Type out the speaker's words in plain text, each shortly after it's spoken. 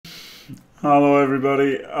Hello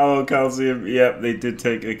everybody. Hello Calcium. Yep, they did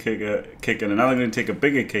take a kicking, and now they're going to take a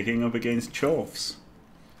bigger kicking up against Chorfs.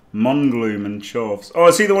 Mongloom and Chorfs. Oh,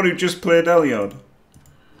 is he the one who just played Elyod?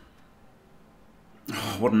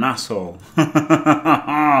 Oh, what an asshole.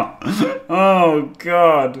 Oh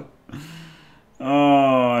god.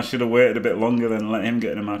 Oh, I should have waited a bit longer then and let him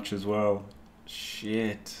get in a match as well.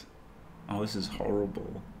 Shit. Oh, this is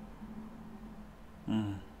horrible.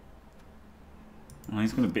 Oh. Oh,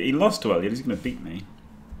 he's gonna be. He lost to Elyod. He's gonna beat me.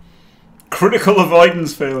 Critical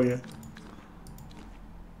avoidance failure.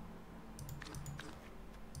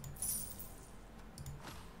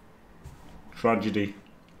 Tragedy.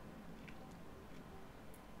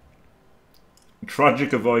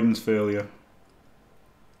 Tragic avoidance failure.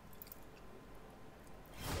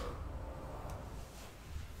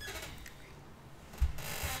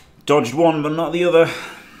 Dodged one, but not the other.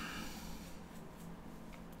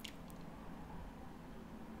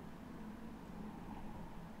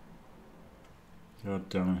 God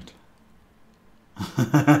damn it.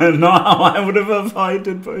 Not how I would have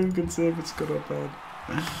avoided, but who can say if it's good or bad.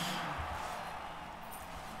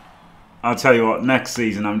 I'll tell you what, next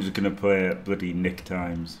season I'm just going to play bloody Nick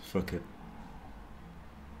Times. Fuck it.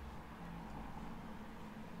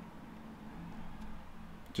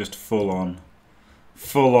 Just full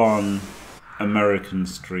on American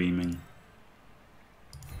streaming.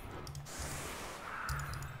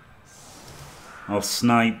 I'll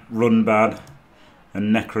snipe, run bad,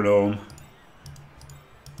 and Necronome,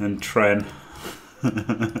 and Tren.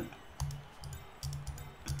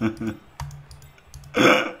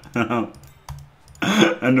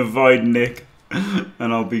 And avoid Nick,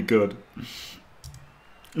 and I'll be good.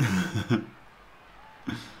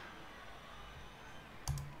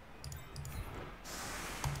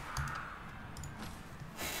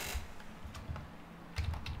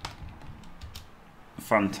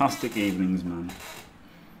 Fantastic evenings, man.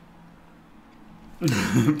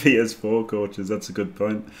 PS4 coaches, that's a good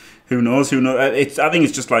point. Who knows? Who knows? I think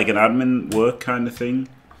it's just like an admin work kind of thing.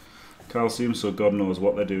 Calcium, so God knows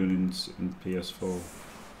what they're doing in PS4.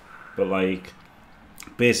 But like,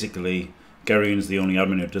 basically, Gerion's the only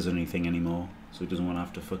admin who does anything anymore, so he doesn't want to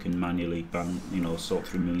have to fucking manually ban, you know, sort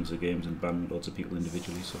through millions of games and ban loads of people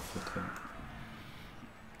individually. So fuck that.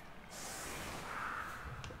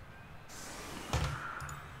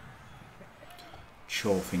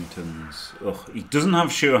 Chorfingtons. Ugh, he doesn't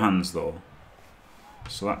have sure hands though,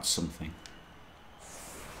 so that's something.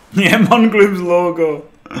 Yeah, Mongloom's logo.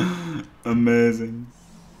 Amazing.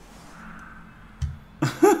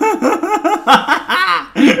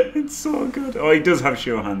 It's so good. Oh, he does have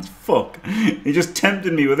sure hands. Fuck. He just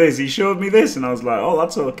tempted me with this. He showed me this and I was like, oh,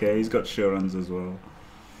 that's okay. He's got sure hands as well.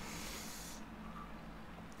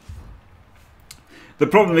 The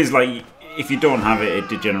problem is, like, if you don't have it, it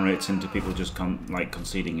degenerates into people just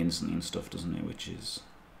conceding instantly and stuff, doesn't it? Which is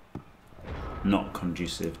not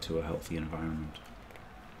conducive to a healthy environment.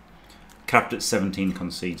 Capped at 17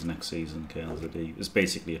 concedes next season, KLZD. It's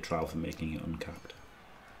basically a trial for making it uncapped.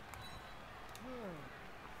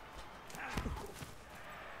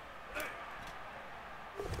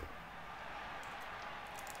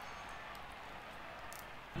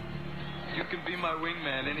 You can be my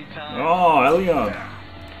wingman anytime. Oh, Elyod.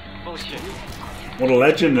 Bullshit. What a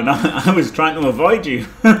legend, and I was trying to avoid you.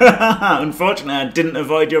 Unfortunately, I didn't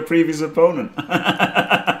avoid your previous opponent.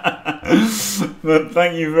 But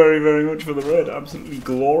thank you very, very much for the raid. Absolutely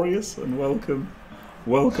glorious, and welcome.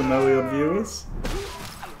 Welcome, Elyod viewers.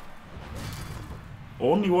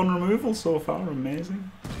 Only one removal so far,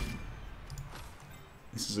 amazing.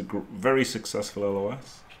 This is a very successful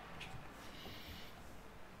LOS.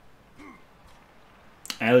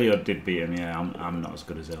 Elyod did beat him, yeah. I'm not as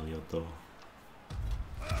good as Elyod though.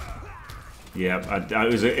 Yeah,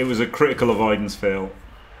 it was a critical avoidance fail.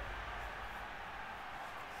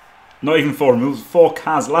 Not even 4 removals, 4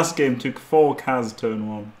 Kaz. Last game took 4 Kaz turn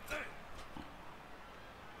 1.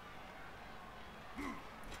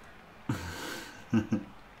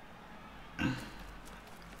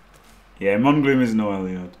 Yeah, Mongloom is no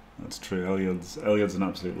Elyod. That's true. Elyod's an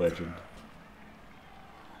absolute legend.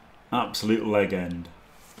 Absolute legend.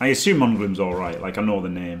 I assume Mongloom's alright, like I know the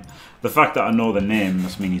name. The fact that I know the name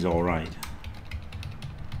must mean he's alright.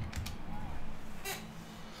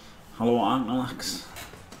 Hello, Ankalax.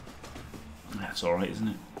 That's alright, isn't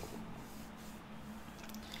it?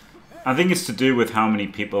 I think it's to do with how many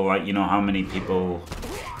people, like, you know, how many people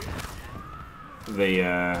they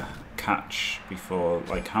catch before,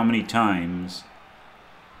 like how many times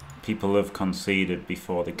people have conceded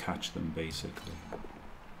before they catch them, basically.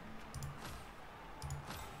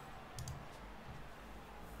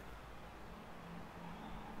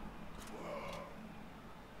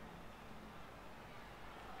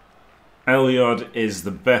 Elyod is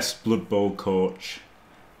the best Blood Bowl coach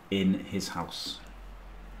in his house.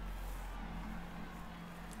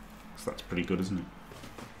 So that's pretty good, isn't it?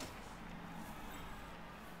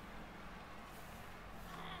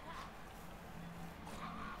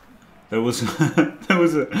 There was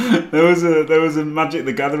there was a Magic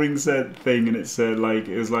the Gathering set thing, and it said like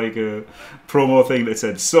it was like a promo thing that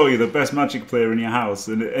said, "So you're the best Magic player in your house,"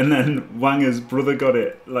 and then Wanger's brother got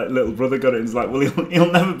it, like little brother got it, and he's like, "Well,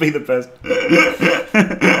 he'll never be the best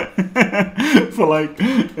for like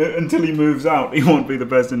until he moves out. He won't be the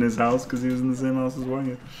best in his house because he was in the same house as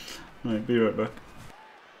Wanger." Right, be right back.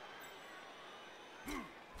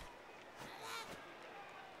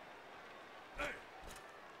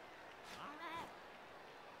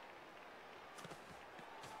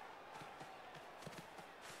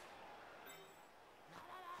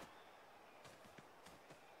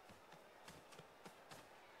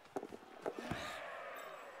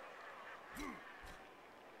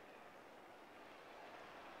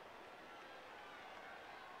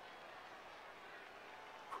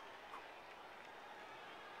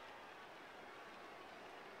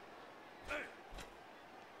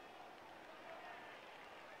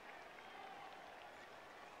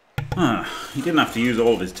 He didn't have to use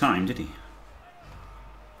all of his time, did he?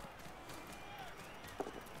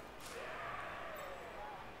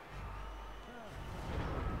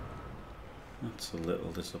 That's a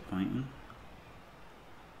little disappointing.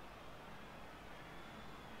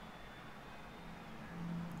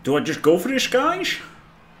 Do I just go for this, guys?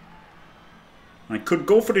 I could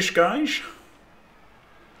go for this, guys.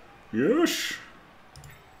 Yes.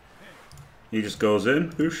 He just goes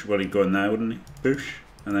in, push. Well, he'd go in there, wouldn't he? Push.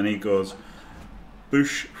 And then he goes,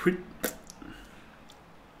 push, whip,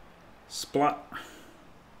 splat,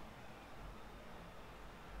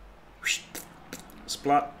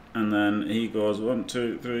 splat. And then he goes 1,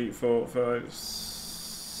 2, 3, 4, 5,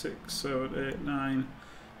 6, 7, 8, 9.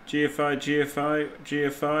 GFI, GFI,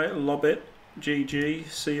 GFI, lob it, GG,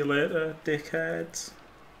 see you later, dickheads.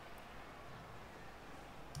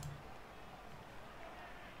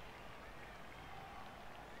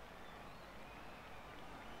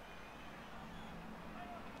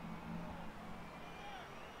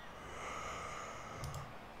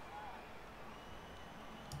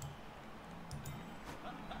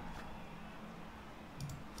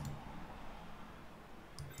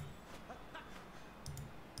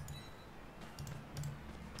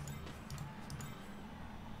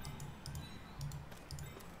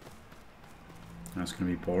 That's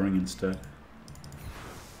going to be boring instead.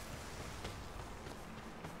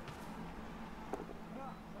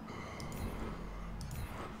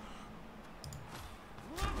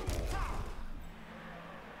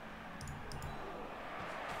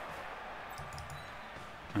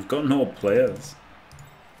 I've got no players.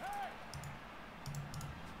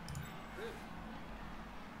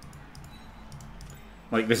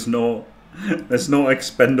 Like there's no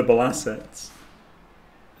expendable assets.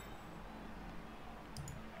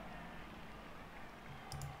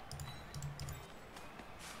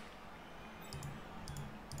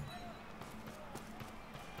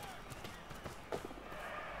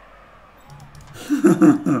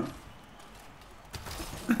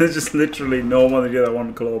 There's just literally no one to do that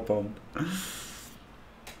one claw pond.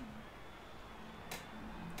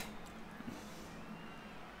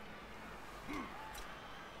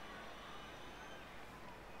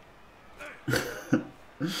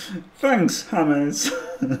 Thanks, Hammers.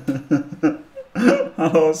 Hello,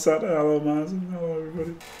 Sata. Hello, Martin. Hello,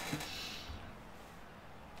 everybody.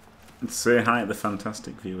 Let's say hi to the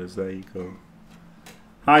fantastic viewers. There you go.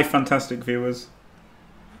 Hi, fantastic viewers.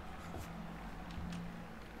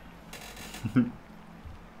 Oh,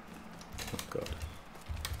 God.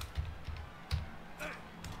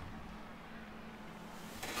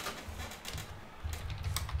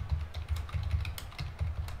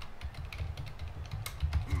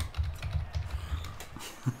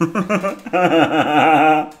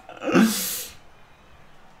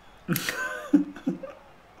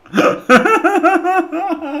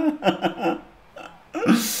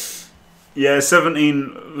 Yeah,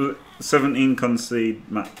 17 concede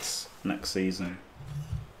max next season.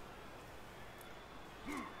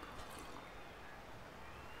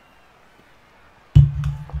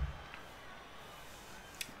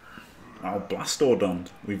 Oh, Blastodont.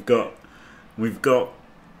 We've got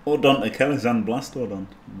Odontokellis and Blastodont.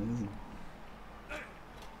 Amazing.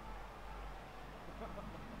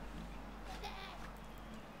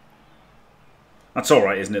 That's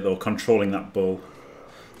alright, isn't it, though, controlling that bull.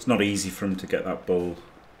 It's not easy for him to get that bull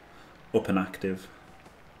up and active.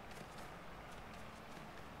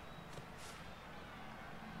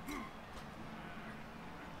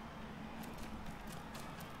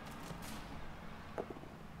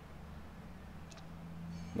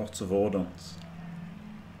 Lots of Ordons.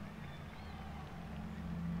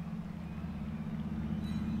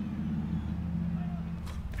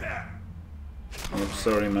 Oh,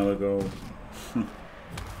 sorry, Meligold.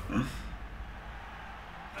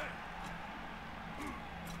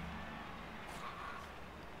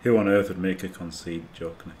 Who on earth would make a concede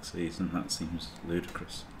joke next season? That seems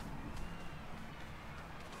ludicrous.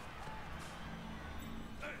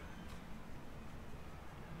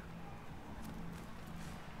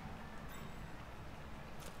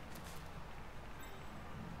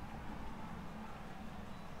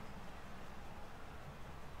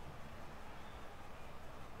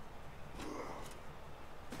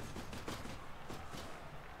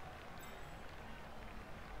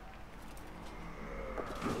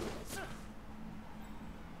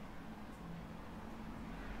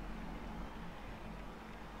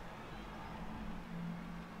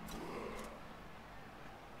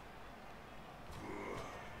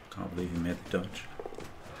 Can't believe he made the dodge.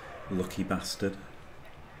 Lucky bastard.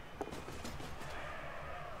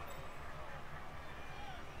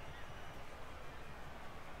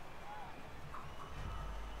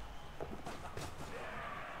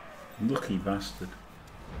 Lucky bastard.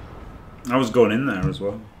 I was going in there as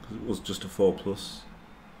well, because it was just a 4+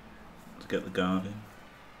 to get the guard in.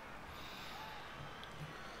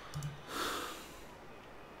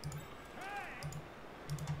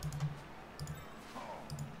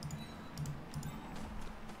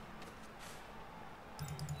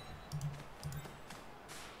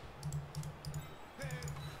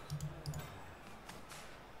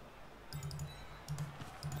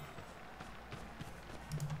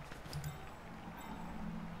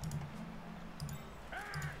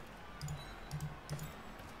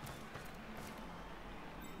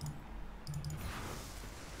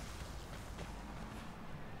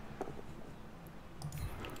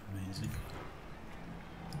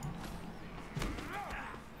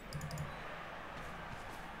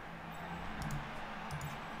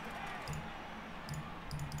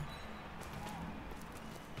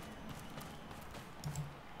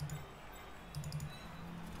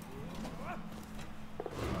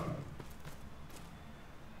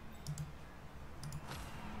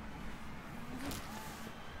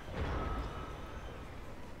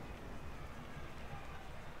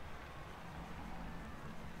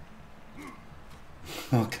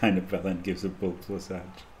 What kind of Velen gives a bull plus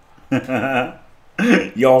edge?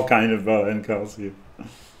 Your kind of Velen, Calcium.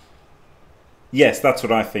 Yes, that's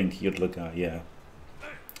what I think you'd look at, yeah.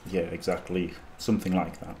 Yeah, exactly. Something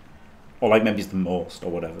like that. Or like maybe it's the most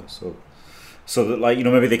or whatever. So that, like, you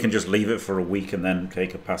know, maybe they can just leave it for a week and then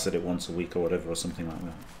take a pass at it once a week or whatever, or something like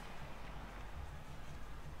that.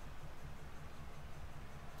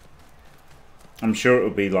 I'm sure it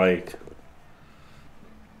would be like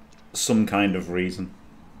some kind of reason.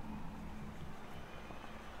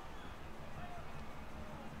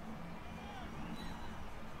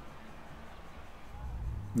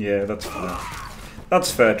 Yeah, that's fair. That's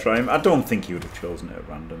fair, Trime. I don't think you would have chosen it at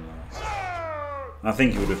random, though. I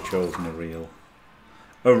think you would have chosen a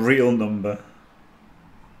real number.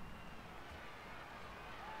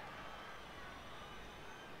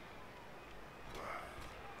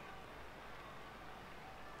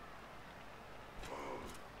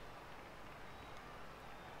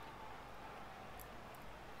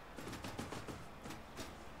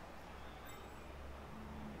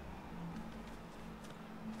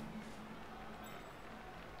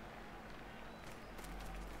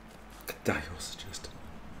 Dio suggested.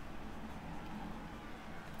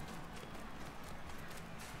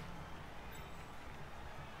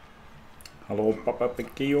 Hello, Papa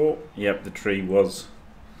Picchio. Yep, the tree was,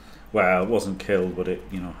 well, it wasn't killed, but it,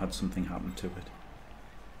 you know, had something happen to it.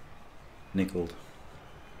 Nickled.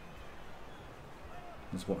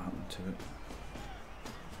 That's what happened to it.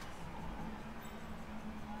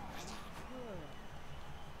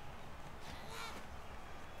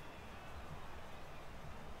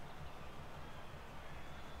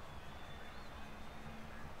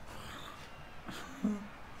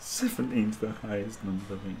 Seventeen's the highest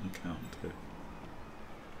number we can count to.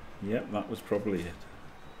 Yep, that was probably it.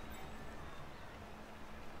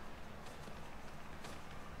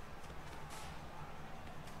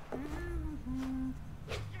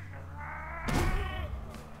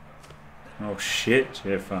 Oh shit,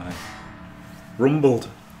 J5. Rumbled.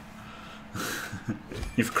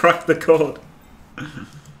 You've cracked the code.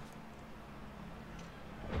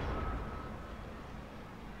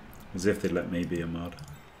 As if they'd let me be a mod.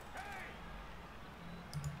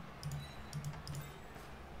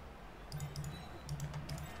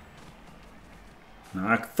 Now,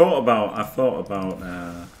 I thought about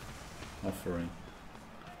offering.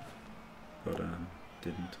 but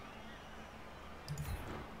didn't.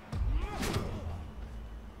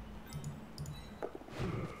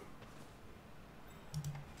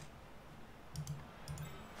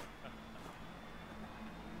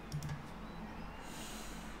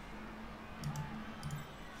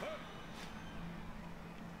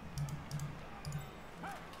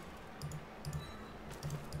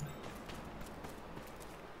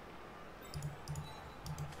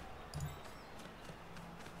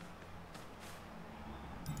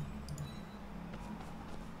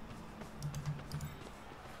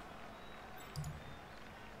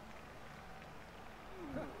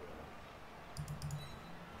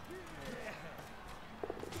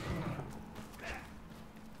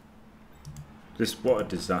 What a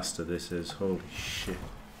disaster this is, holy shit.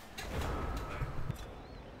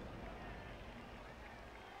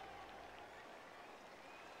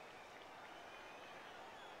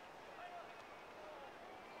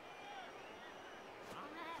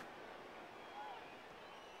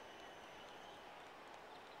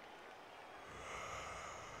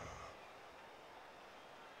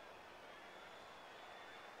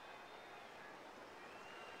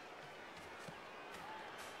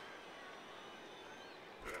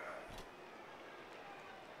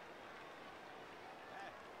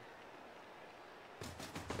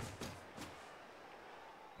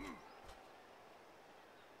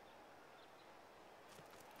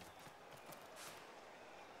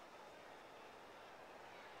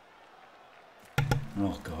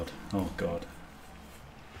 Oh god, oh god.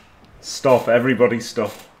 Stop, everybody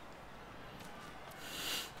stop.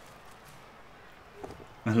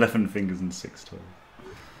 11 fingers and 6 toes.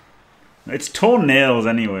 It's toenails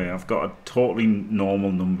anyway, I've got a totally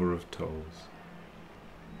normal number of toes.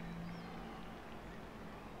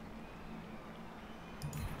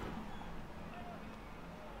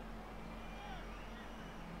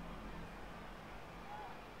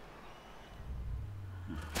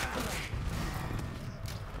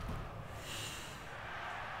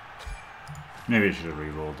 Maybe I should have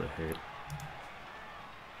re-rolled a hit.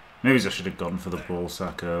 Maybe I should have gone for the ball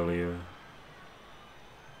sack earlier.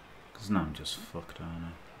 Because now I'm just fucked, aren't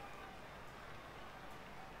I?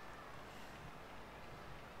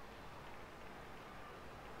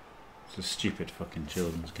 It's a stupid fucking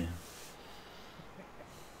children's game.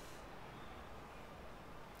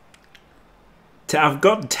 I've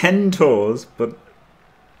got 10 toes, but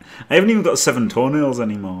I haven't even got 7 toenails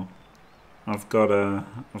anymore. I've got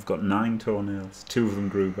 9 toenails. 2 of them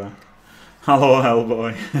grew back. Hello,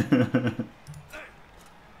 Hellboy.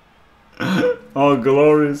 Oh,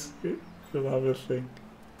 glorious. You'll have a thing.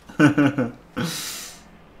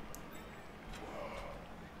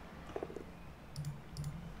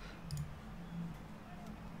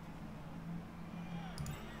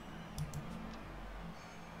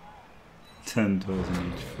 10 toes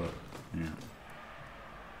in each foot. Yeah.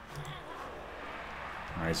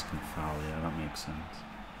 Eyes can foul, yeah, that makes sense.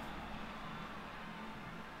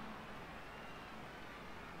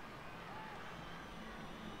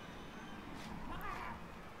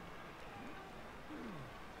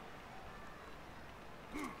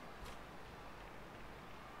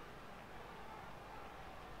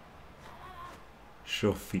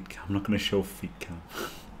 Show feet cam. I'm not going to show feet cam.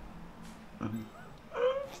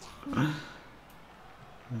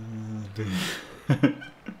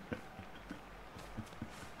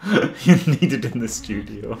 You need it in the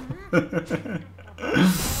studio.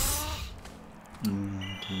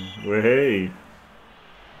 Well, hey.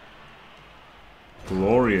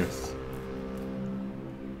 Glorious.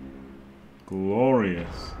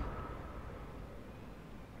 Glorious.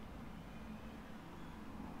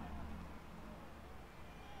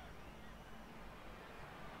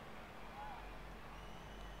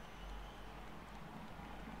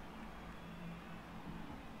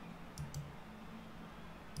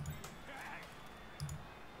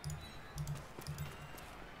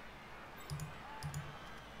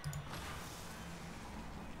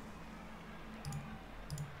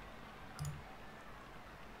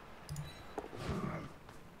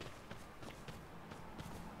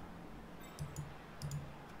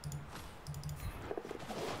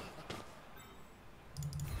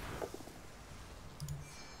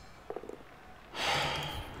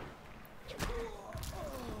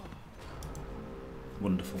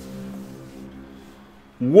 Wonderful.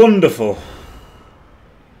 Wonderful!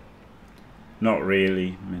 Not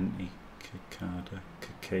really, Minty.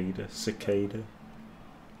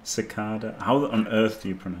 Cicada. How on earth do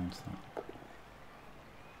you pronounce that?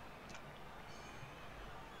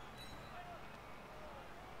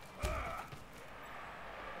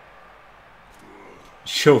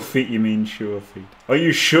 Show feet, you mean sure feet. Are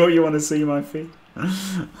you sure you want to see my feet?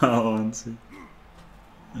 I'll answer.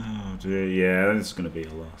 Oh dear, yeah, it's going to be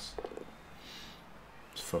a loss.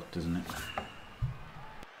 It's fucked, isn't it?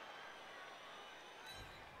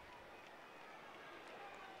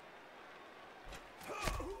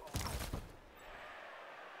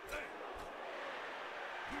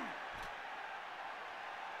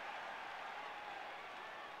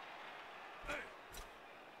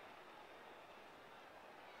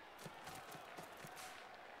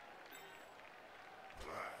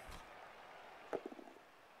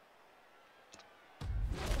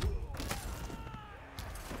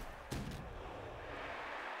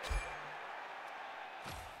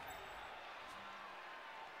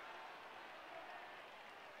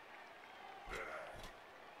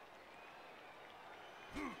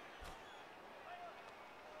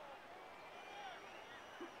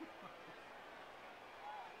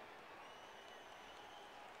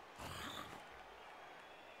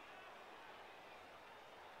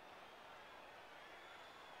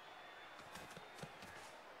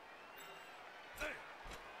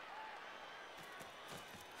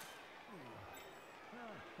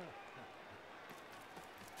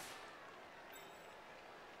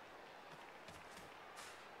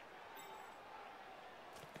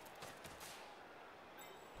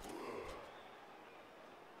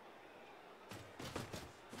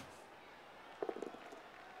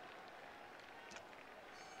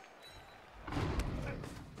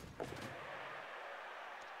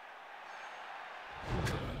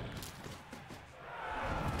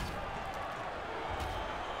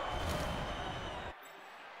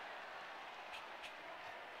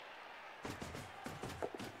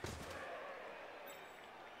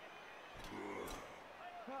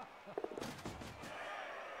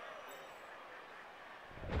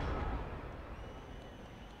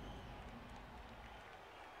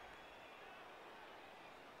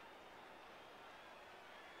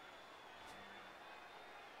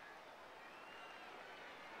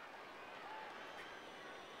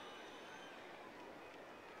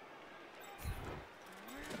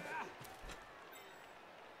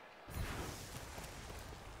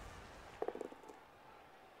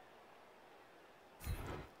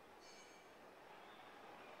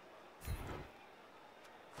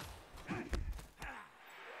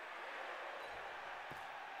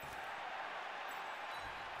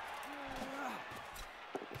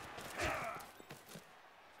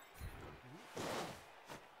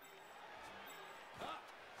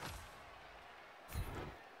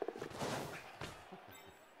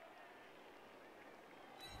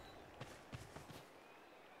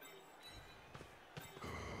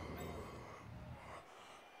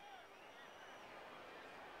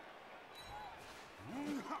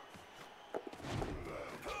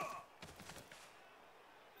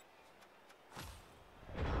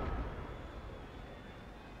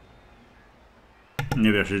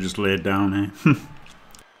 Maybe I should just lay it down, eh?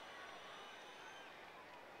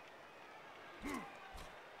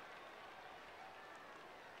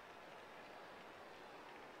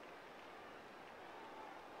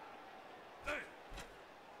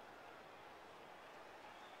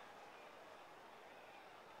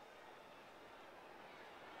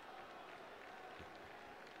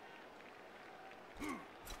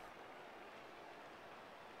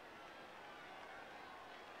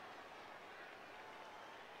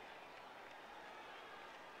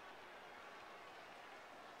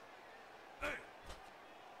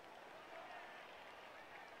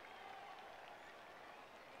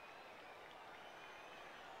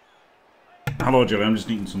 Hello, Jelly. I'm just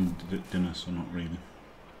eating some dinner, so not really.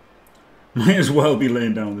 Might as well be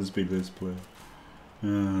laying down this big this play.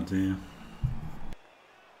 Oh dear.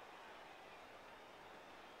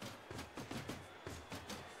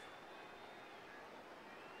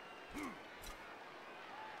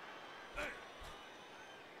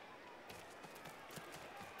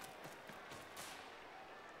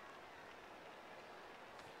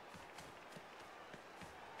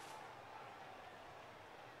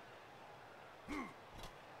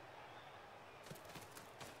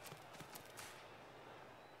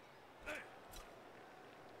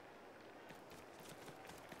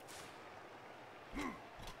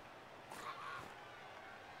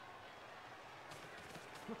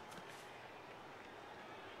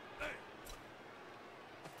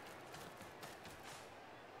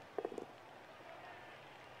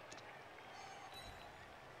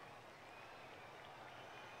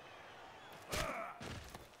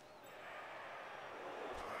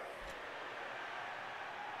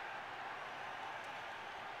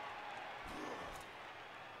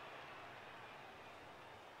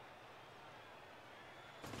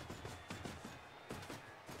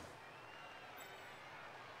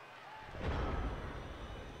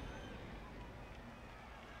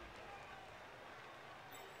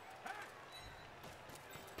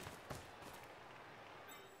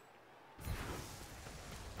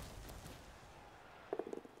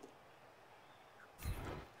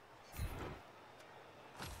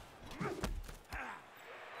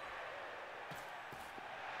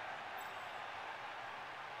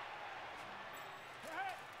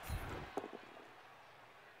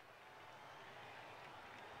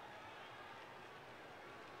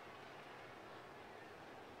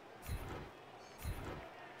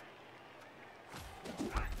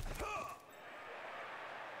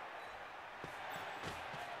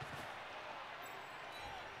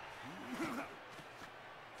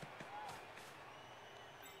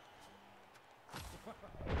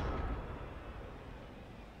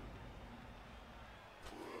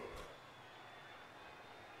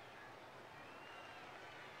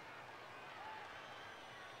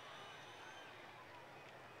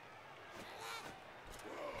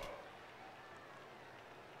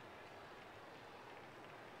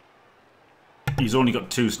 He's only got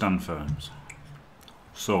 2 stand firms.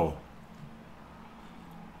 So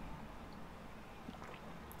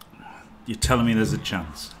you're telling me there's a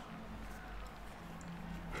chance.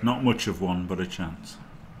 Not much of one, but a chance.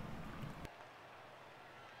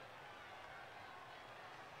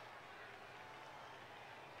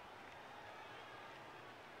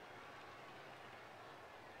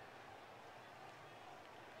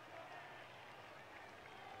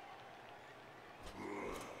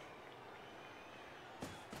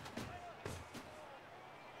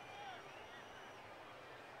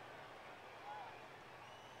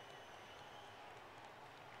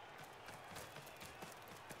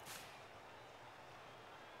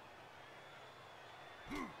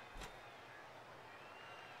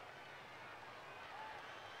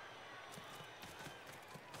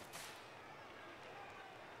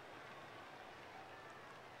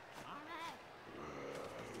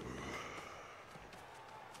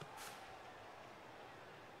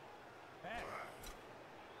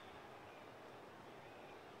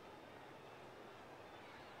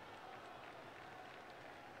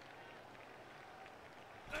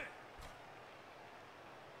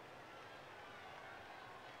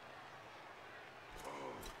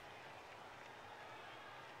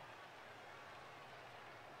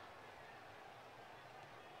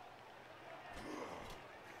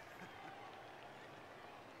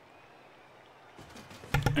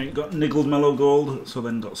 It got niggled mellow gold, so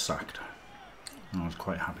then got sacked. I was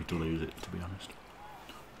quite happy to lose it, to be honest.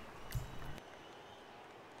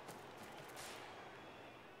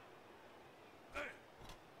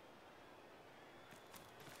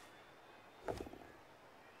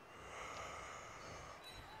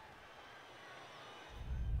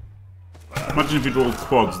 Imagine if you'd rolled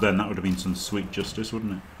quads then, that would have been some sweet justice,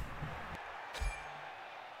 wouldn't it?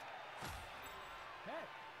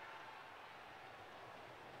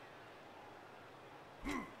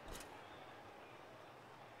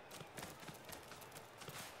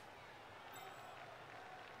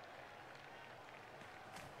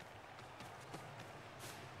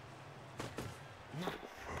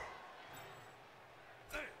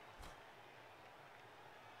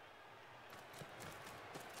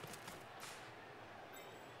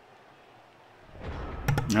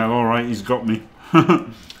 Oh, alright, he's got me.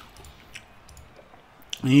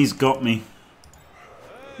 He's got me.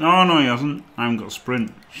 Oh, no, he hasn't. I haven't got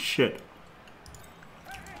sprint. Shit.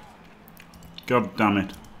 God damn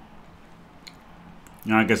it.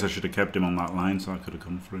 I guess I should have kept him on that line so I could have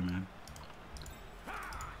come for him, yeah.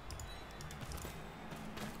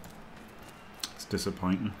 It's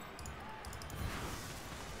disappointing.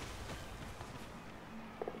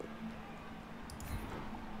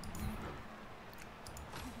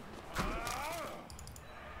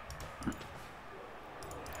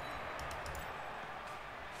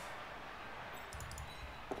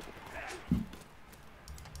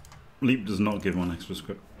 Leap does not give 1 extra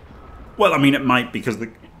script. Well, I mean, it might because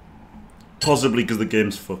possibly because the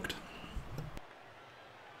game's fucked.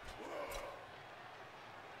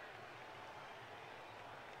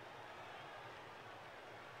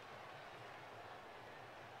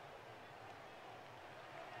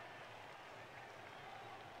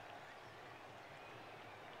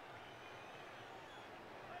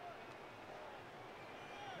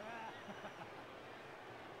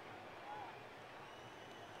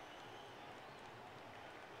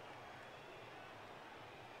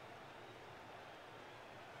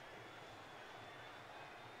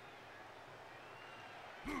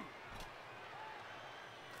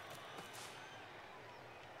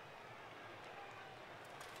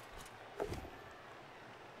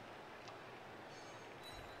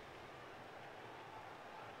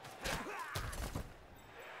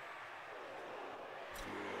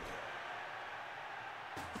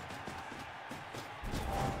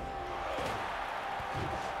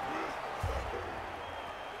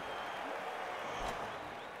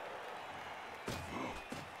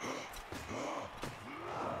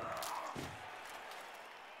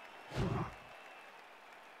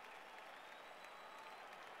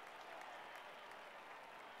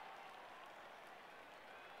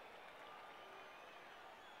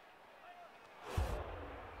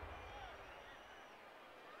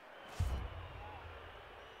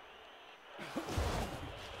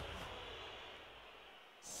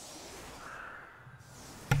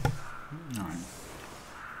 Alright.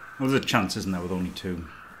 Well, there's a chance, isn't there, with only 2?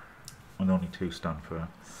 With only 2 stand for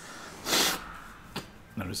it.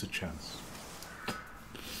 There is a chance.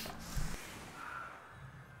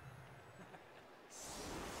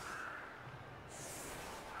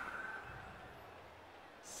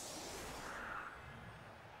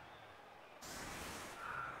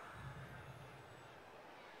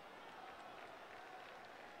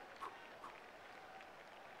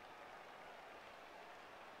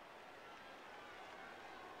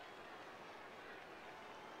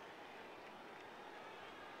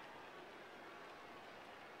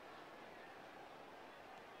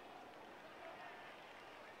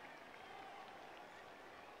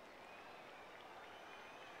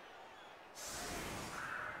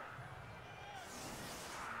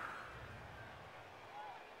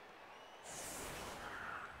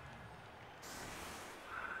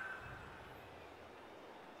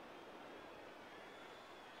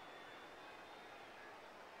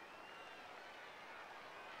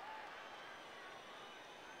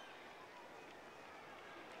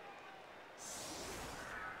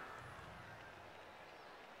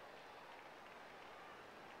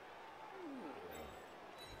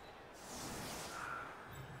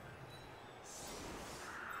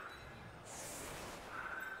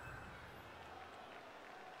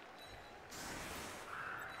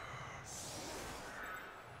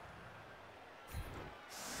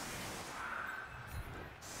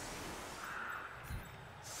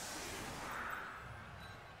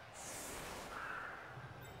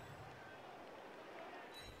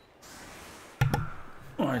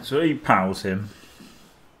 Right, so he pows him.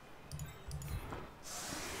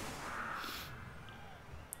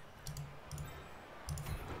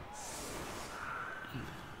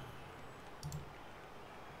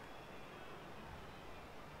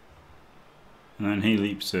 And then he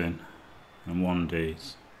leaps in and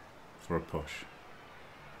 1Ds for a push.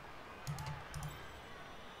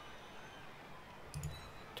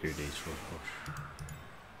 2Ds for a push.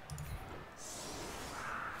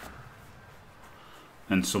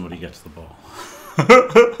 And somebody gets the ball.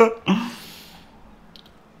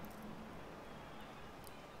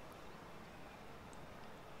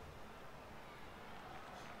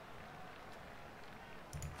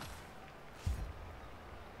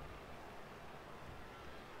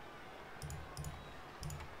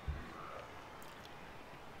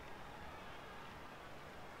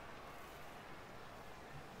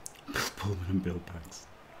 Pullman and Bill Pax.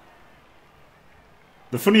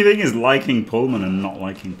 The funny thing is liking Pullman and not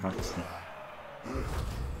liking Paxton. Well,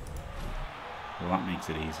 that makes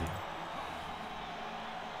it easy.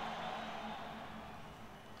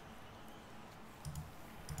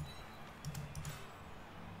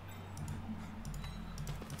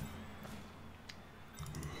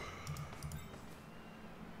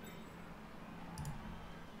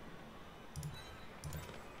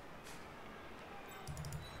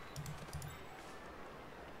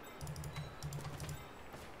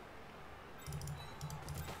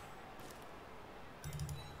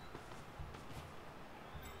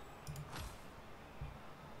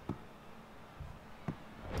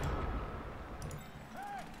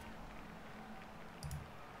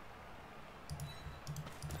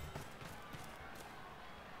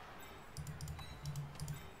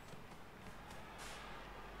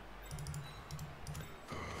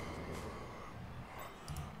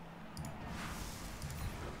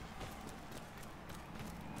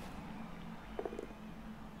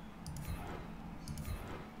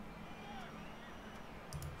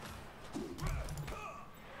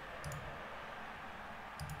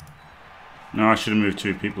 No, I should have moved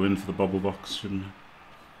 2 people in for the bubble box, shouldn't I?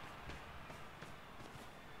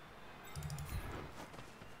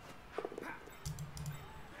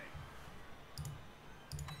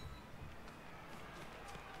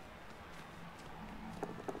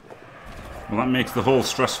 Well, that makes the whole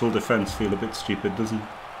stressful defense feel a bit stupid, doesn't it?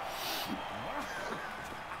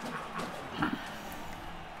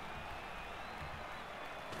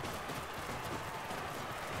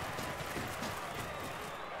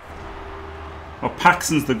 Oh,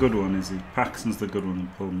 Paxton's the good one, is he? Paxton's the good one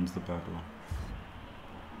and Pullman's the bad one.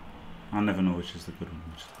 I never know which is the good one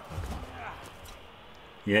and which is the bad one.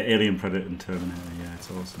 Yeah, Alien, Predator and Terminator, yeah, it's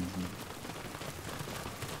awesome, isn't it?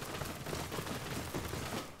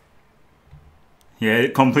 Yeah,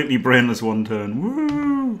 completely brainless one turn.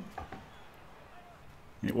 Woo!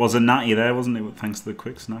 It was a natty there, wasn't it? Thanks to the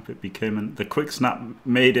quick snap, it became the quick snap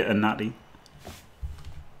made it a natty.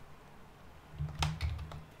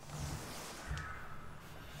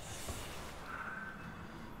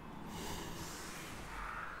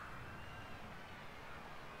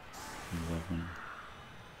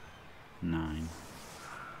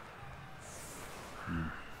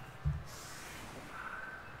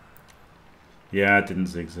 Yeah, I didn't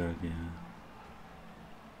zigzag, yeah.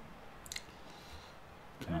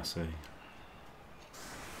 What can I say?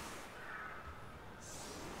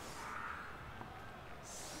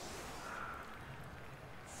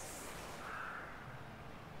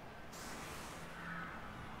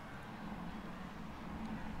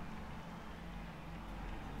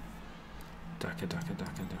 Daka, daka,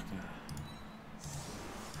 daka, daka.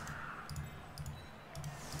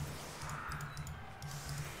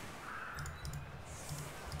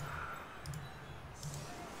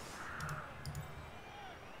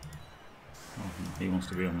 He wants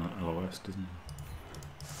to be on the LOS, doesn't he?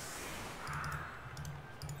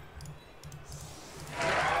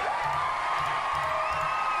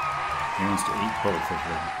 He wants to eat both of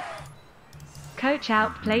them. Coach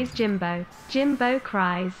outplays Jimbo. Jimbo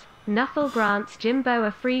cries. Nuffle grants Jimbo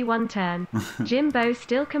a free 1 turn. Jimbo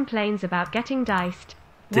still complains about getting diced.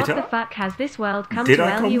 What the fuck has this world come to LUL?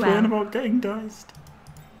 Did I complain about getting diced?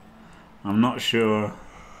 I'm not sure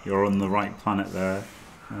you're on the right planet there.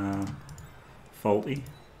 Faulty,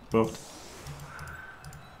 but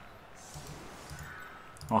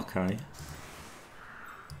okay.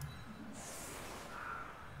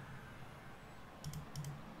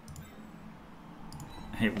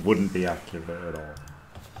 It wouldn't be accurate at all.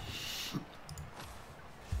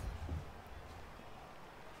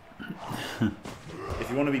 If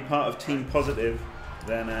you want to be part of Team Positive,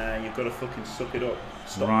 then you've got to fucking suck it up.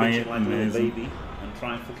 Stop Right, bitching like a little amazing. baby and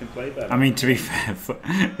try and fucking play better. I mean, to be fair,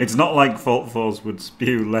 it's not like Fault Force would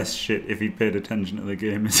spew less shit if he paid attention to the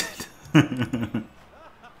game, is it?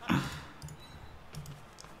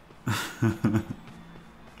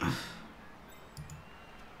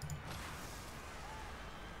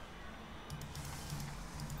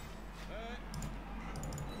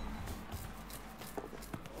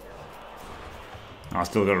 I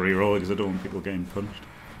still got to re-roll it because I don't want people getting punched.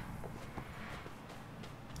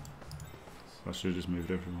 So I should have just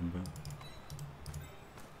moved everyone back.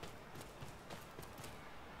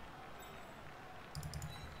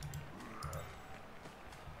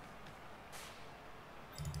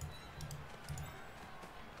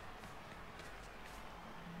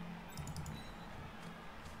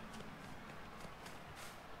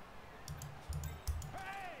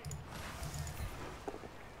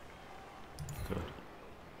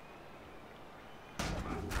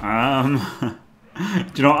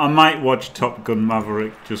 Do you know what? I might watch Top Gun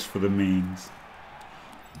Maverick just for the memes,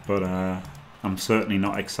 but I'm certainly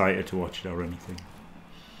not excited to watch it or anything.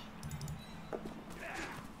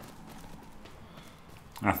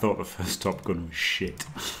 I thought the first Top Gun was shit.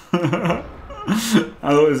 I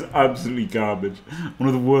thought it was absolutely garbage. One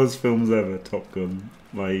of the worst films ever, Top Gun.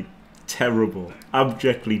 Like, terrible.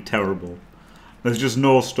 Abjectly terrible. There's just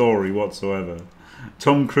no story whatsoever.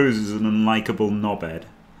 Tom Cruise is an unlikable knobhead.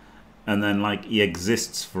 And then, like, he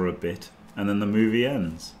exists for a bit. And then the movie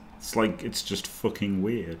ends. It's like, it's just fucking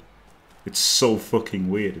weird. It's so fucking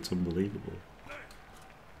weird. It's unbelievable.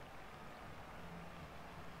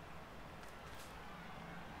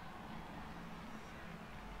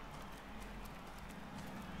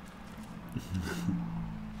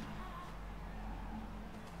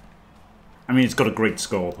 I mean, it's got a great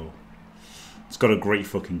score, though. It's got a great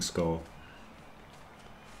fucking score.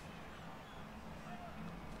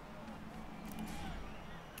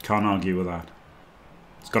 Can't argue with that.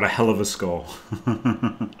 It's got a hell of a score.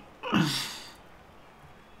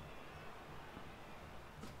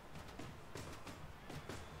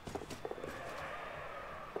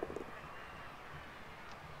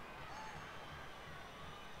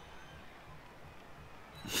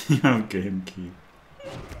 You have GameCube.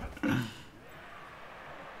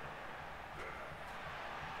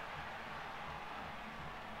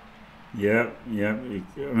 Yeah.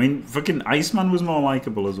 I mean, fucking Iceman was more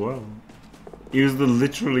likable as well. He was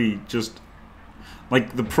literally just...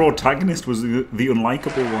 Like, the protagonist was the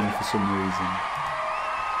unlikable one for some reason.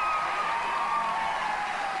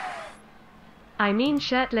 I mean,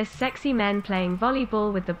 shirtless sexy men playing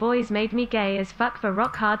volleyball with the boys made me gay as fuck for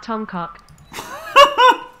rock hard Tomcock.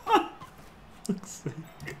 Fuck's sake.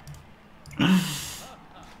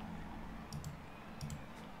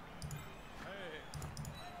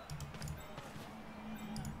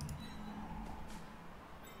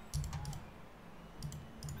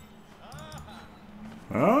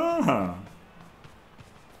 Ah.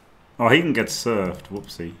 Oh, he can get surfed.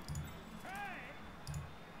 Whoopsie.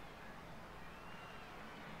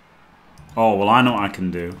 Oh, well, I know what I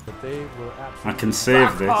can do. I can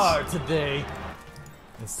save this. Today.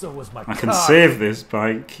 And so was my I can save this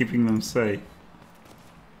by keeping them safe.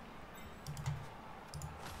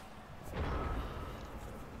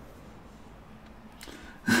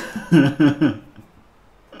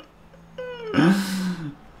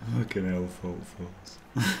 Fucking hell, Fault Force.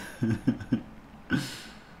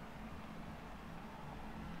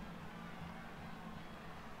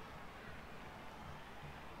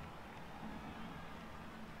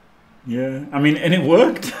 Yeah, I mean, and it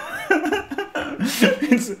worked.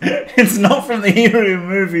 It's not from the era of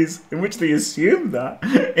movies in which they assume that.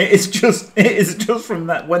 It is just from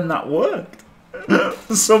that when that worked.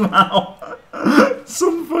 Somehow,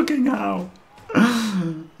 some fucking how.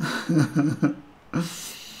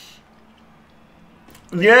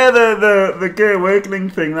 Yeah, the gay awakening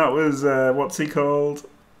thing, that was what's he called?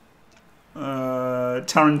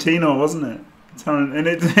 Tarantino, wasn't it? And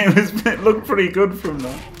it looked pretty good from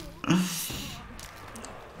that.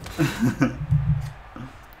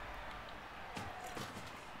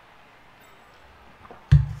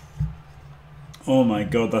 Oh my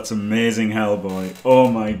god, that's amazing, Hellboy.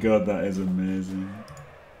 Oh my god, that is amazing.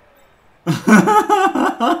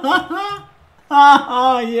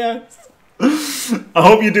 Yes. I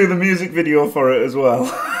hope you do the music video for it as well.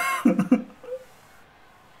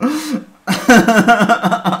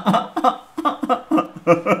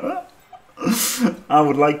 I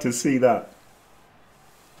would like to see that.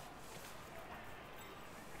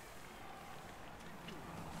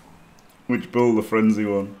 Which bull, the frenzy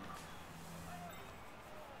one?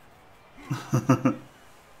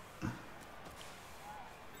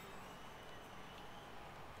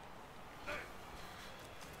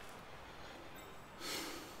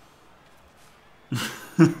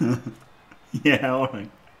 Yeah, alright.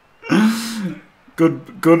 Good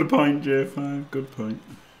point, J5. Good point.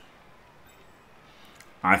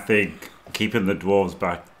 I think keeping the dwarves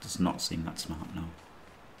back does not seem that smart now.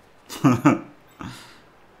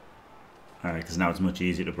 Because now it's much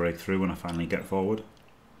easier to break through when I finally get forward.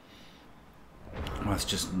 Well, that's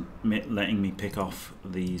just letting me pick off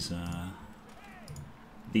these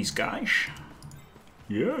guys.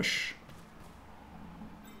 Yes.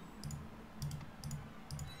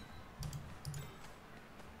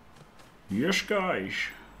 Yes, guys.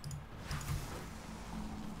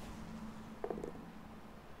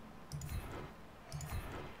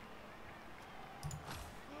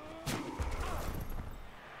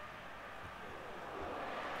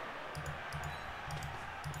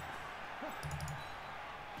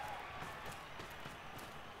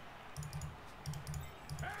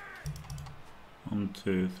 One,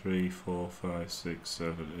 2, 3, 4, 5, 6,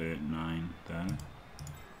 7, 8, 9. There.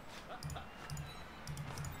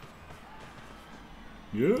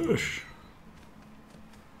 Yes.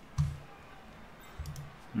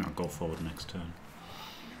 I'll go forward next turn.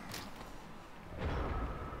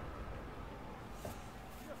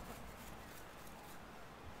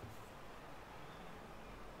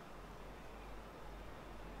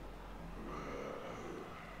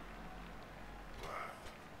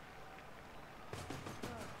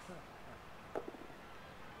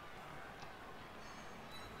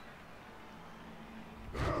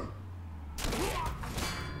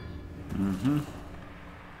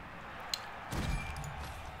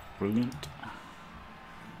 Brilliant.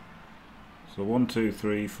 So 1, 2,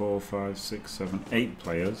 3, 4, 5, 6, 7, 8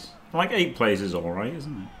 players. Like 8 players is alright,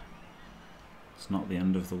 isn't it? It's not the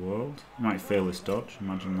end of the world. You might fail this dodge,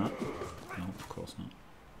 imagine that. No, of course not.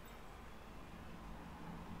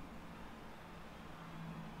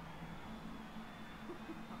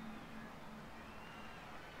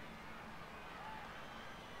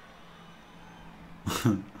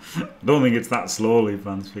 I don't think it's that slowly,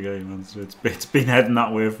 Fans for Game Monster. It's been heading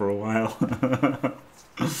that way for a while.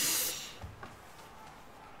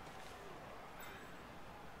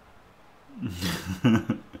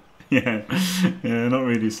 yeah, not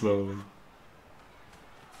really slowly.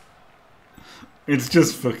 It's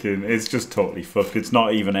just totally fucked. It's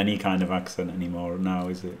not even any kind of accent anymore now,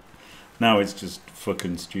 is it? Now it's just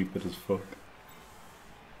fucking stupid as fuck.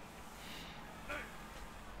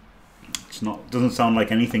 Doesn't sound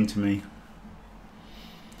like anything to me.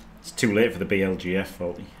 It's too late for the BLGF,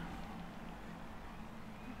 faulty.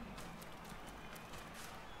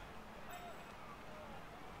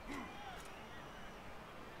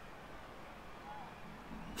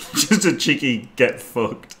 Just a cheeky get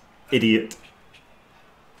fucked idiot.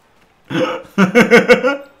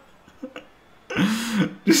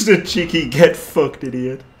 Just a cheeky get fucked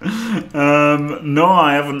idiot. No,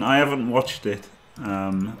 I haven't watched it.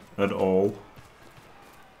 At all.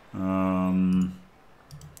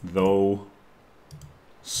 Though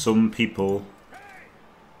some people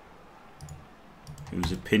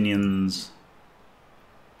whose opinions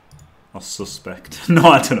are suspect. No,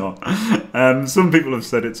 I don't know. Some people have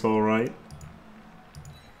said it's alright.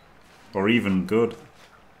 Or even good.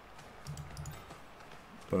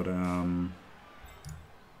 But I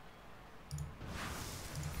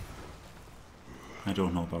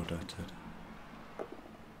don't know about that, Ted.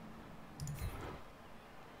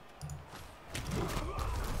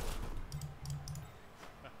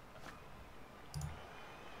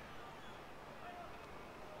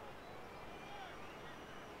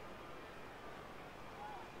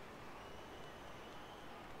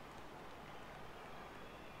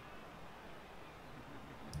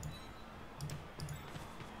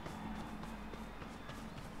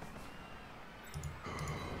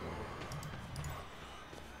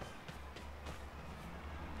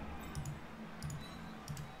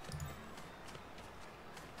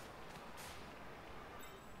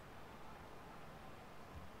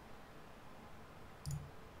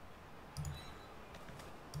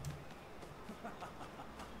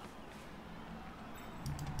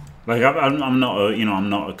 Like I'm not a I'm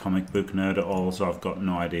not a comic book nerd at all, so I've got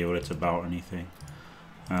no idea what it's about or anything.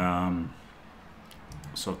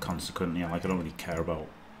 So consequently, like I don't really care about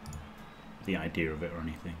the idea of it or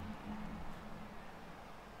anything.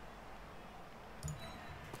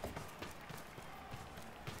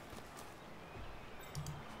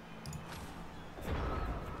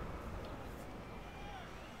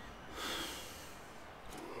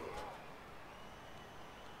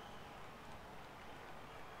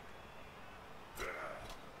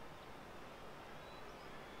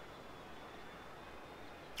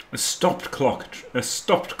 A stopped clock,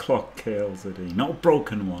 KLZD, not a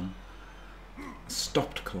broken one. A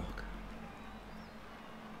Stopped clock.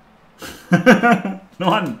 No,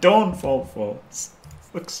 I don't fall forwards.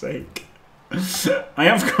 For fuck's sake. I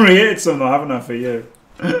have created some though, haven't I, for you?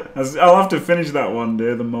 I'll have to finish that one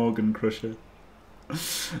day, the Morgan Crusher.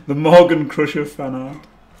 The Morgan Crusher fan art.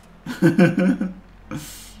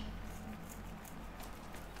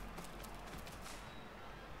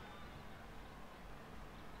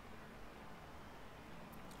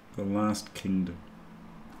 The Last Kingdom.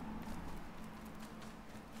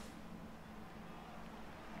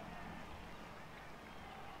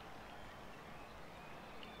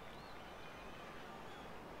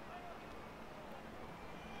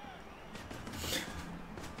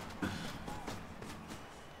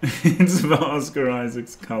 It's about Oscar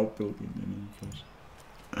Isaac's Carl Pilkington impression.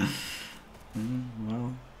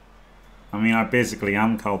 Well, I mean, I basically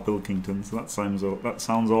am Carl Pilkington, so that sounds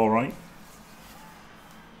all right.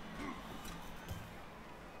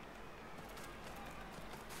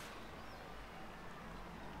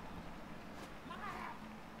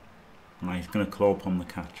 Right, he's going to claw upon the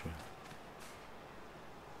catcher.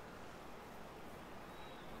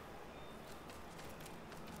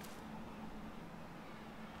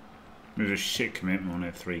 There's a shit commitment on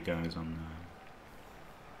it, 3 guys on there.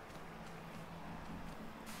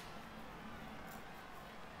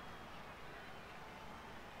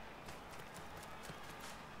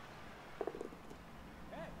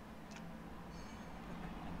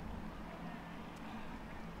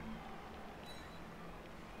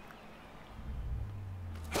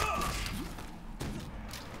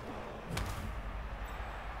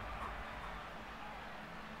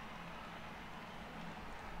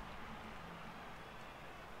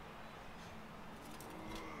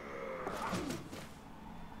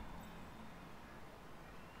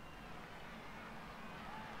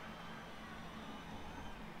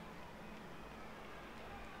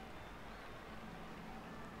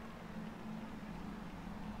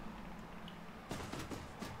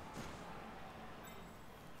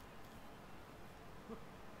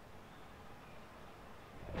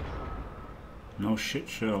 No shit,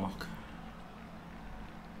 Sherlock.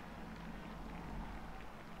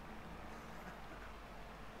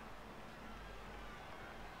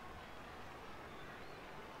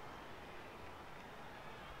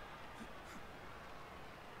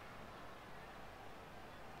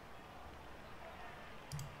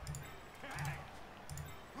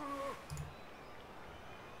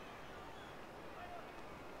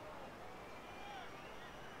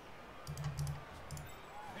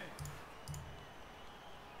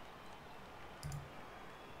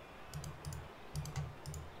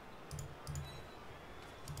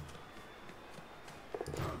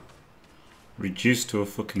 Reduced to a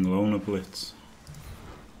fucking loner blitz.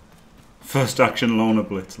 First action loner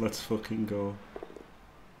blitz. Let's fucking go.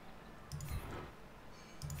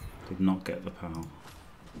 Did not get the power.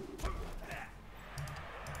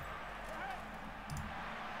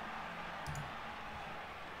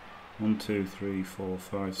 One, 2, 3, 4,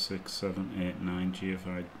 5, 6, 7, 8, 9.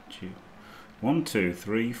 GFI G. 1, 2,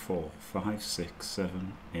 3, 4, 5, 6,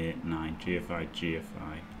 7, 8, 9. GFI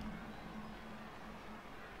GFI.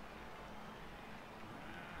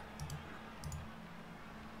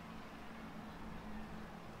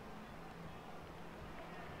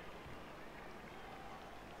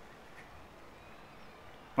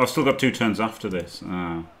 I've still got 2 turns after this.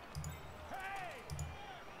 Well,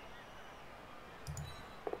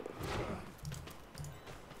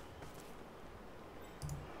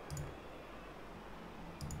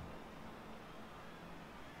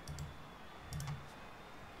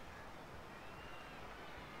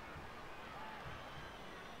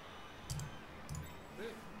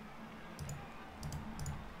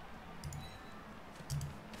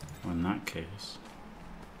 in that case...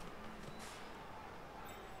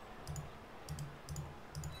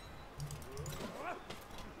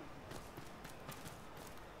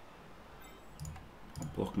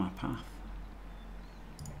 block my path.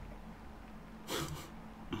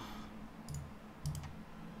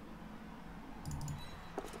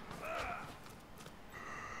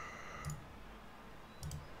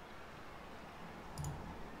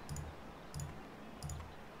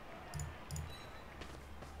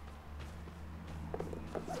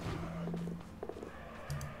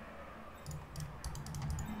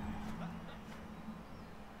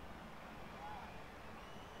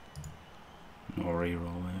 No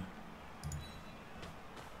reroll there.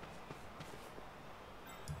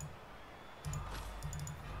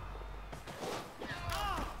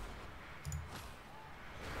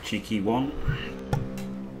 Cheeky one.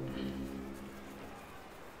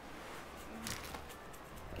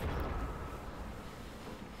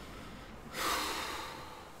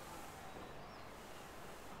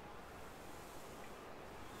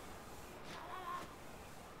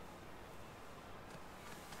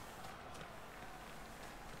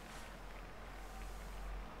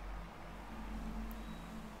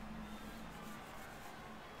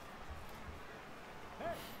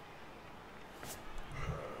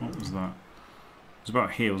 was that? It was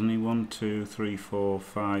about here, wasn't he? 1, 2, 3, 4,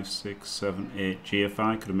 5, 6, 7, 8.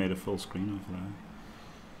 GFI could have made a full screen of that.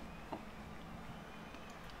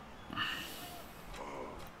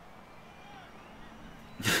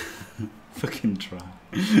 Fucking try.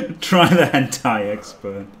 Try the hentai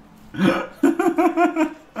expert.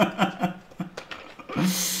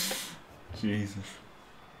 Jesus.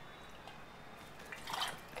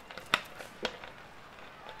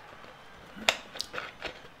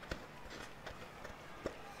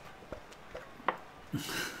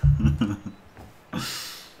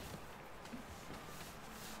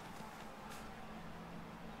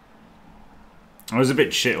 I was a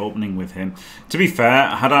bit shit opening with him. To be fair,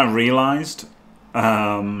 had I realised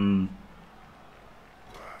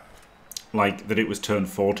like that it was turn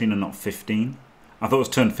 14 and not 15, I thought it was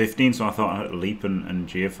turn 15, so I thought I had to leap and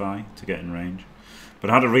GFI to get in range. But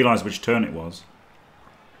had I realised which turn it was,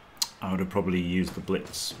 I would have probably used the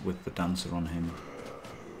blitz with the dancer on him.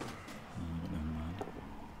 But never mind.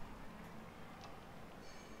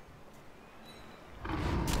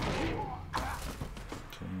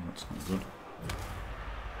 Okay, that's not good.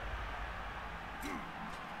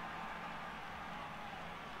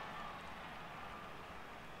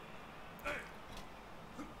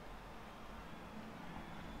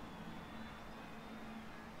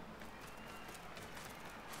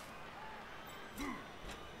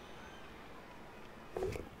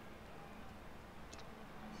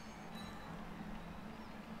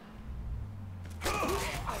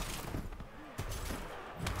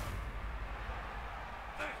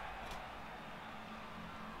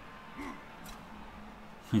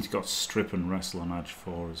 He's got strip and wrestle on edge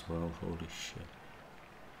 4 as well. Holy shit.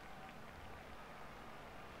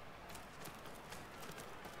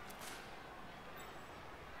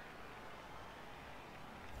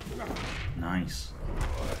 Nice.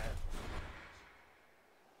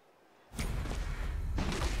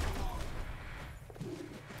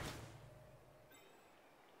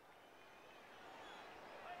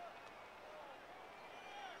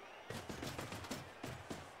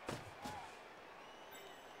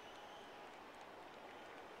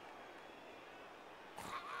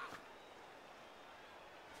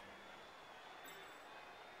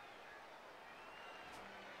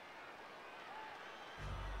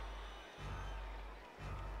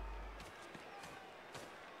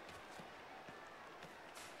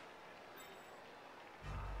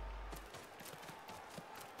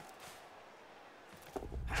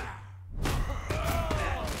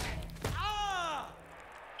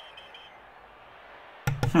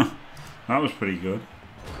 That was pretty good.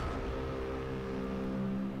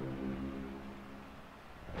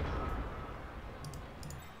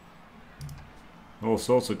 All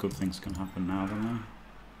sorts of good things can happen now, don't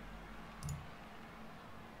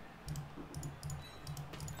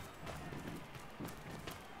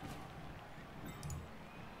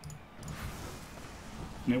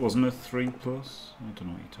they? It wasn't a 3+. I don't know what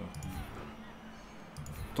you're talking about.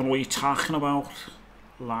 Don't know what you're talking about,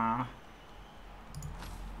 la.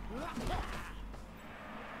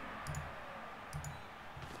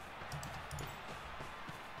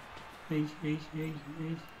 Hey, hey, hey,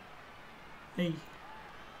 hey. Hey.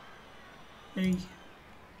 Hey.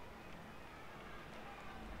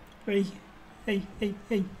 Hey. Hey, hey,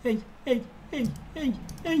 hey, hey, hey, hey, hey, hey,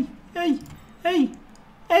 hey, hey,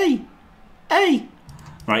 hey, hey.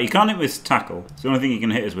 Right, you can't hit with tackle. So the only thing you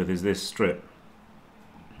can hit us with is this strip.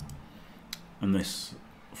 And this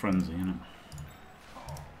frenzy, you know.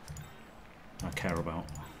 I care about.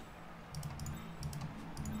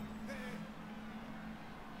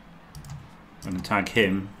 I'm going to tag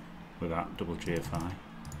him with that double GFI,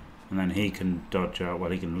 and then he can dodge out,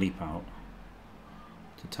 well he can leap out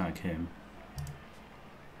to tag him,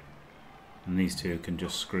 and these two can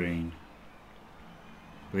just screen.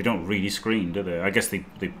 But they don't really screen, do they? I guess they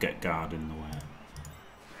get guard in the way.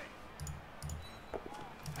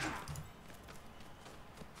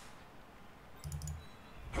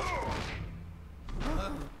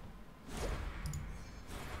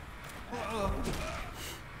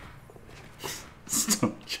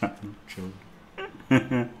 Stop chatting, children.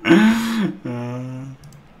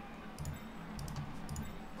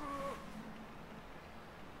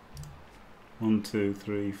 1, 2,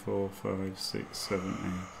 3, 4, 5, 6,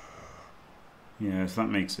 7, 8. Yeah, so that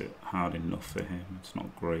makes it hard enough for him. It's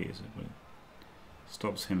not great, is it? But it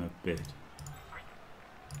stops him a bit.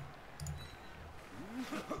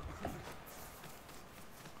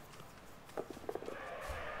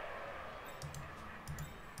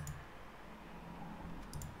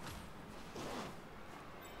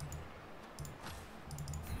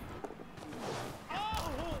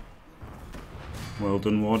 Well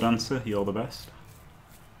done, War Dancer. You're the best.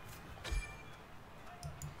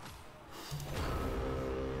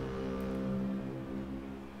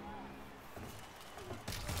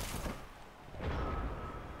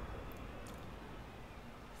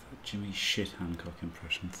 Jimmy Shit Hancock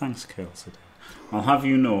impression. Thanks, Kelsey. I'll have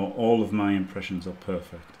you know all of my impressions are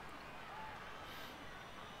perfect.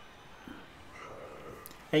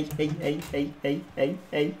 Hey, hey, hey, hey, hey, hey,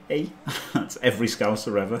 hey, hey. That's every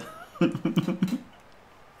Scouser ever.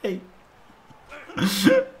 Hey.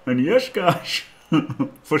 And yes, gosh.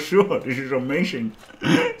 For sure, this is amazing.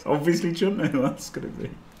 It's obviously Chutney, who else could it be?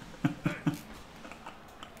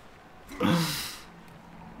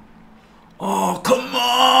 Oh, come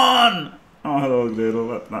on! Oh, hello,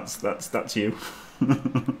 Little. That's you.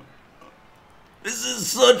 This is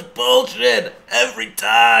such bullshit every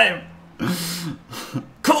time.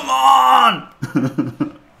 Come on!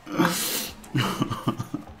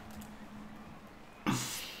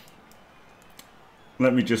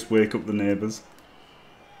 Let me just wake up the neighbours.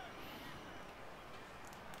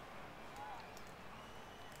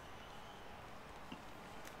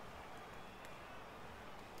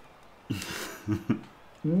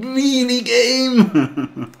 Really,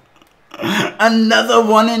 game? Another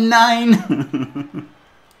 1 in 9.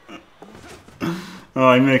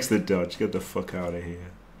 Oh, he makes the dodge. Get the fuck out of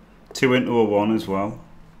here. 2 into a 1 as well.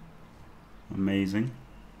 Amazing.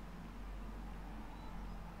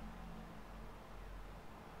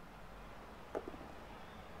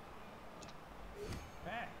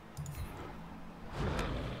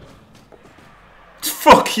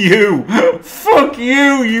 Fuck you! Fuck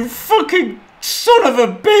you, you fucking son of a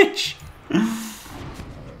bitch!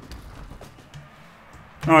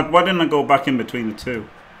 Oh, why didn't I go back in between the two?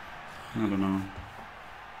 I don't know.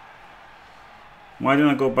 Why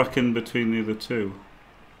didn't I go back in between the other two?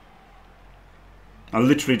 I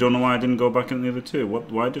literally don't know why I didn't go back in the other two.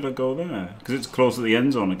 Why did I go there? Because it's close to the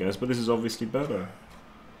end zone, I guess, but this is obviously better.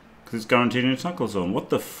 Because it's guaranteed in a tackle zone. What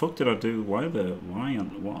the fuck did I do? What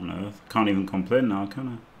on earth? Can't even complain now,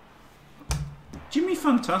 can I? Jimmy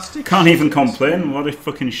Fantastic. Can't even complain. What a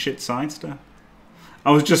fucking shit sidestep.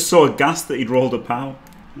 I was just so aghast that he'd rolled a pow.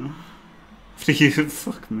 After you,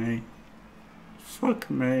 fuck me. Fuck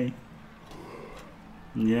me.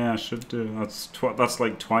 Yeah, I should do. That's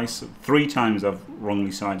like twice, 3 times I've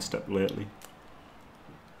wrongly sidestepped lately.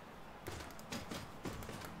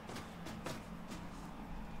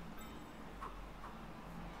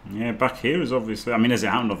 Yeah, back here is obviously... I mean, as it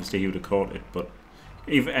happened, obviously he would have caught it, but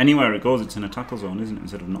if anywhere it goes, it's in a tackle zone, isn't it?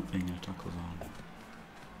 Instead of not being in a tackle zone.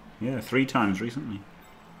 Yeah, 3 times recently.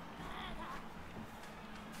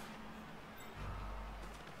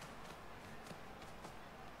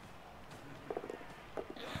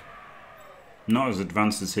 Not as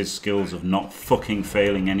advanced as his skills of not fucking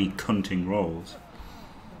failing any cunting rolls,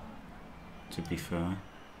 to be fair.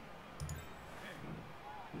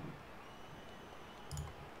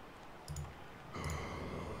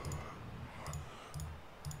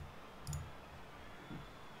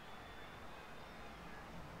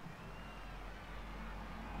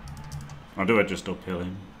 Or do I just uphill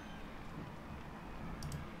him?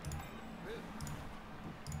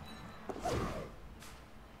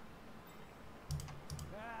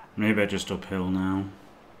 Maybe I just uphill now.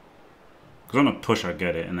 Because on a push I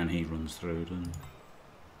get it and then he runs through, doesn't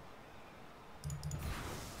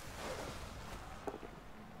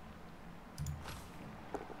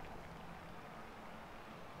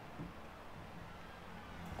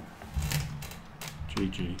he?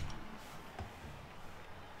 GG.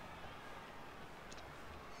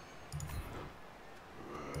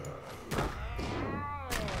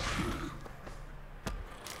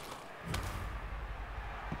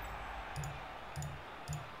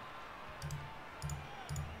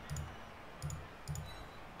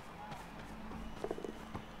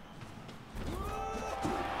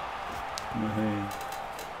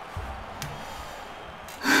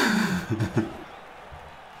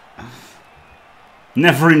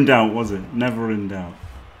 Never in doubt, was it? Never in doubt.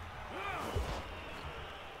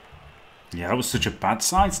 Yeah, that was such a bad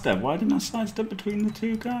sidestep. Why didn't I sidestep between the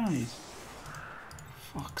 2 guys?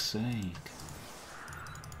 Fuck's sake.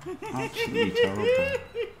 Absolutely terrible.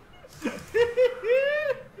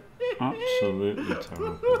 Absolutely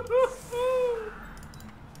terrible.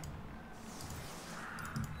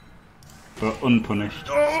 But unpunished,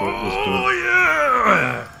 so it was good. Oh,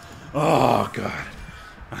 yeah! Oh, God.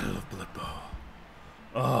 I love bloodbowl.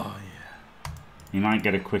 Oh, yeah. You might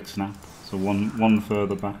get a quick snap, so one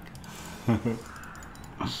further back.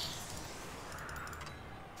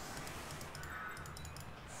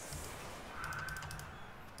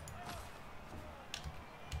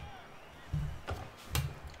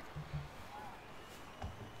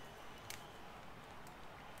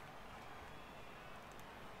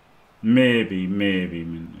 Maybe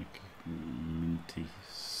Minty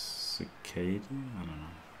Cicada? I don't know.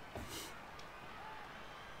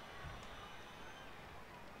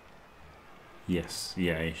 Yes,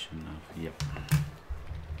 yeah, Asian love. Yep.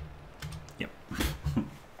 Yep.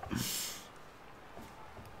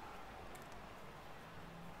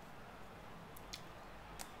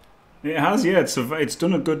 It has, yeah. It's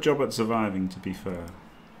done a good job at surviving, to be fair.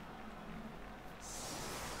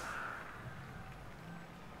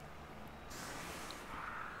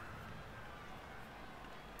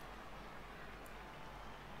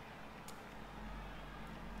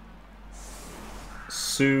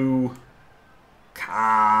 Sue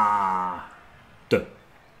Card.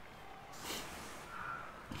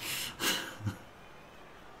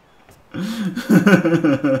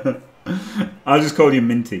 I'll just call you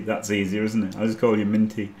Minty. That's easier, isn't it? I'll just call you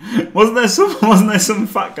Minty. Wasn't there some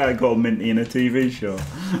fat guy called Minty in a TV show?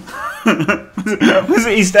 Was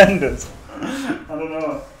it EastEnders? I don't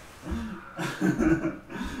know.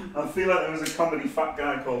 I feel like there was a comedy fat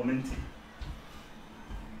guy called Minty.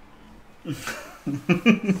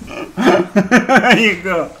 There you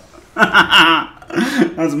go.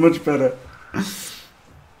 That's much better.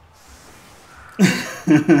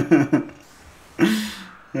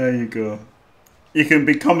 There you go. You can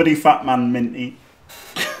be comedy fat man Minty.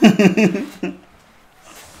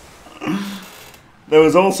 There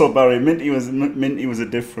was also Barry. Minty was a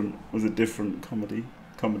different comedy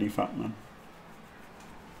fat man.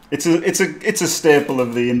 It's a staple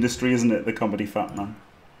of the industry, isn't it? The comedy fat man.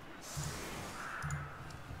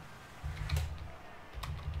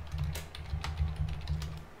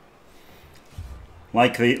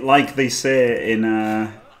 Like they say in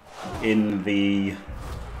the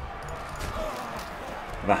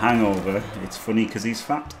Hangover, it's funny because he's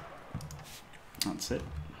fat. That's it.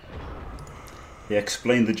 They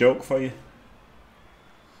explained the joke for you.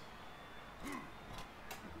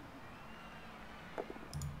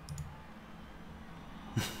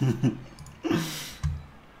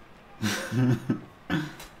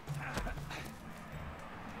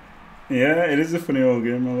 Yeah, it is a funny old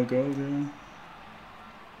game, Mellow Gold, yeah.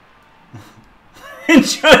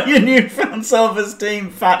 Enjoy your newfound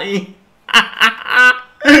self-esteem, fatty.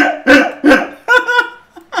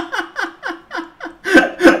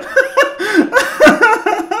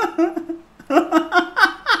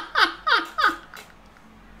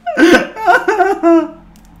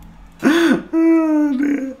 Oh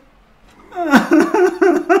dear.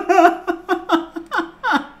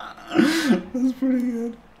 That's pretty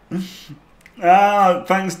good. Ah,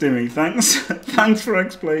 thanks, Dimmy. Thanks for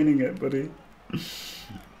explaining it, buddy.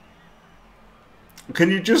 Can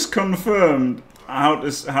you just confirm how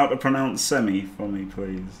to pronounce semi for me,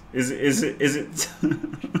 please? Is it?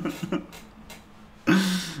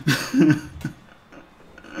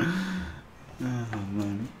 Oh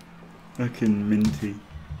man, fucking Minty.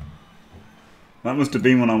 That must have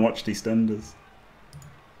been when I watched EastEnders.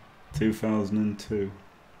 2002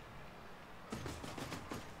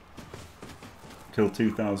 till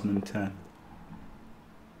 2010.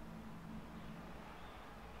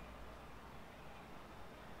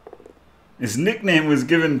 His nickname was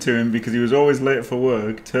given to him because he was always late for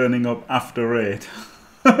work, turning up after 8.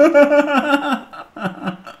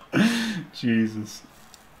 Jesus.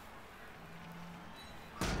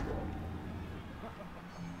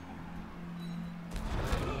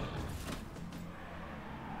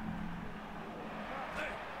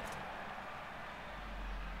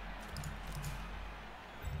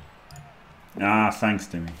 Ah, thanks,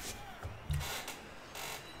 Timmy.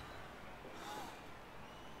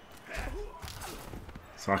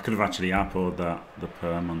 So I could have actually appoed the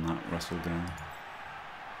perm on that wrestle game.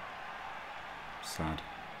 Sad.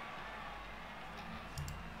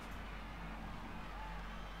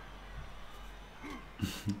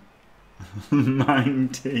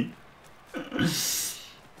 Mighty.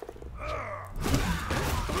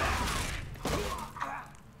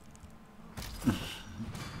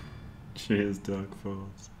 Cheers, Dark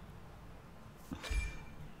Force.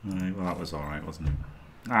 Right, well that was alright, wasn't it?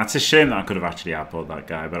 Ah, it's a shame that I could have actually appoed that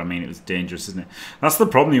guy, but I mean it was dangerous, isn't it? That's the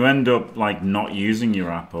problem, you end up like not using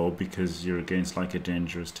your appo because you're against like a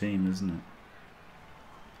dangerous team, isn't it?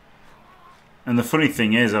 And the funny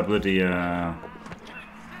thing is, I bloody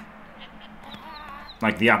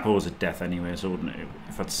like the appo was a death anyway, so wouldn't it?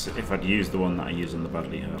 If I'd used the one that I used on the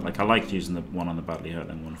badly hurt, like I liked using the one on the badly hurt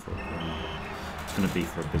and one for it's gonna be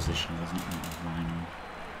for a position, isn't it?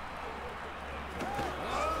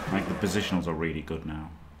 Like the positionals are really good now.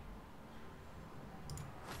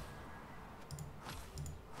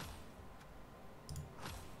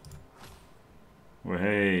 Well,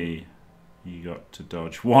 hey, You got to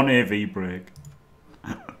dodge. 1 AV break.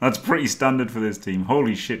 That's pretty standard for this team.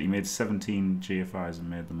 Holy shit, he made 17 GFIs and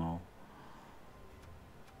made them all.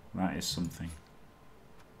 That is something.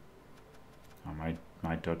 Oh,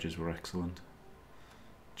 my dodges were excellent.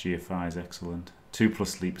 GFIs excellent. 2+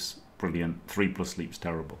 sleeps brilliant. 3+ sleeps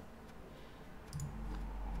terrible.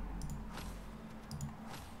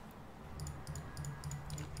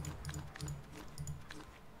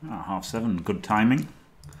 Ah, 7:30. Good timing.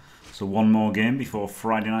 So 1 more game before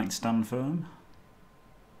Friday night stand firm.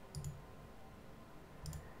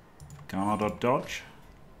 Guard or dodge?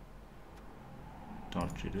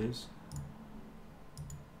 Dodge it is.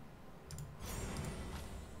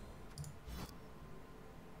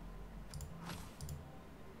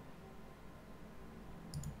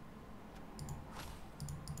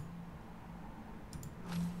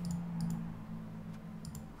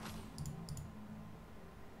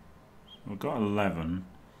 So we've got 11.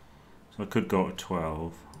 So I could go to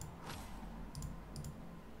 12.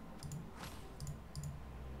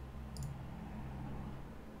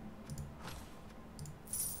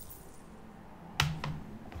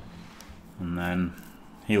 And then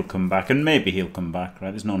he'll come back, and maybe he'll come back, right?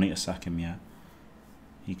 There's no need to sack him yet.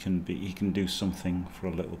 He can do something for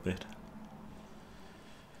a little bit.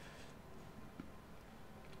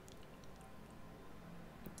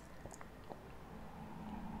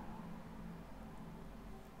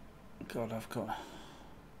 God,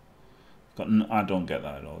 I don't get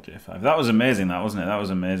that at all, J5. That was amazing, that, wasn't it? That was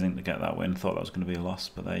amazing to get that win. Thought that was going to be a loss,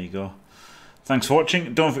 but there you go. Thanks for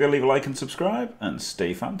watching. Don't forget to leave a like and subscribe, and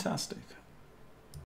stay fantastic.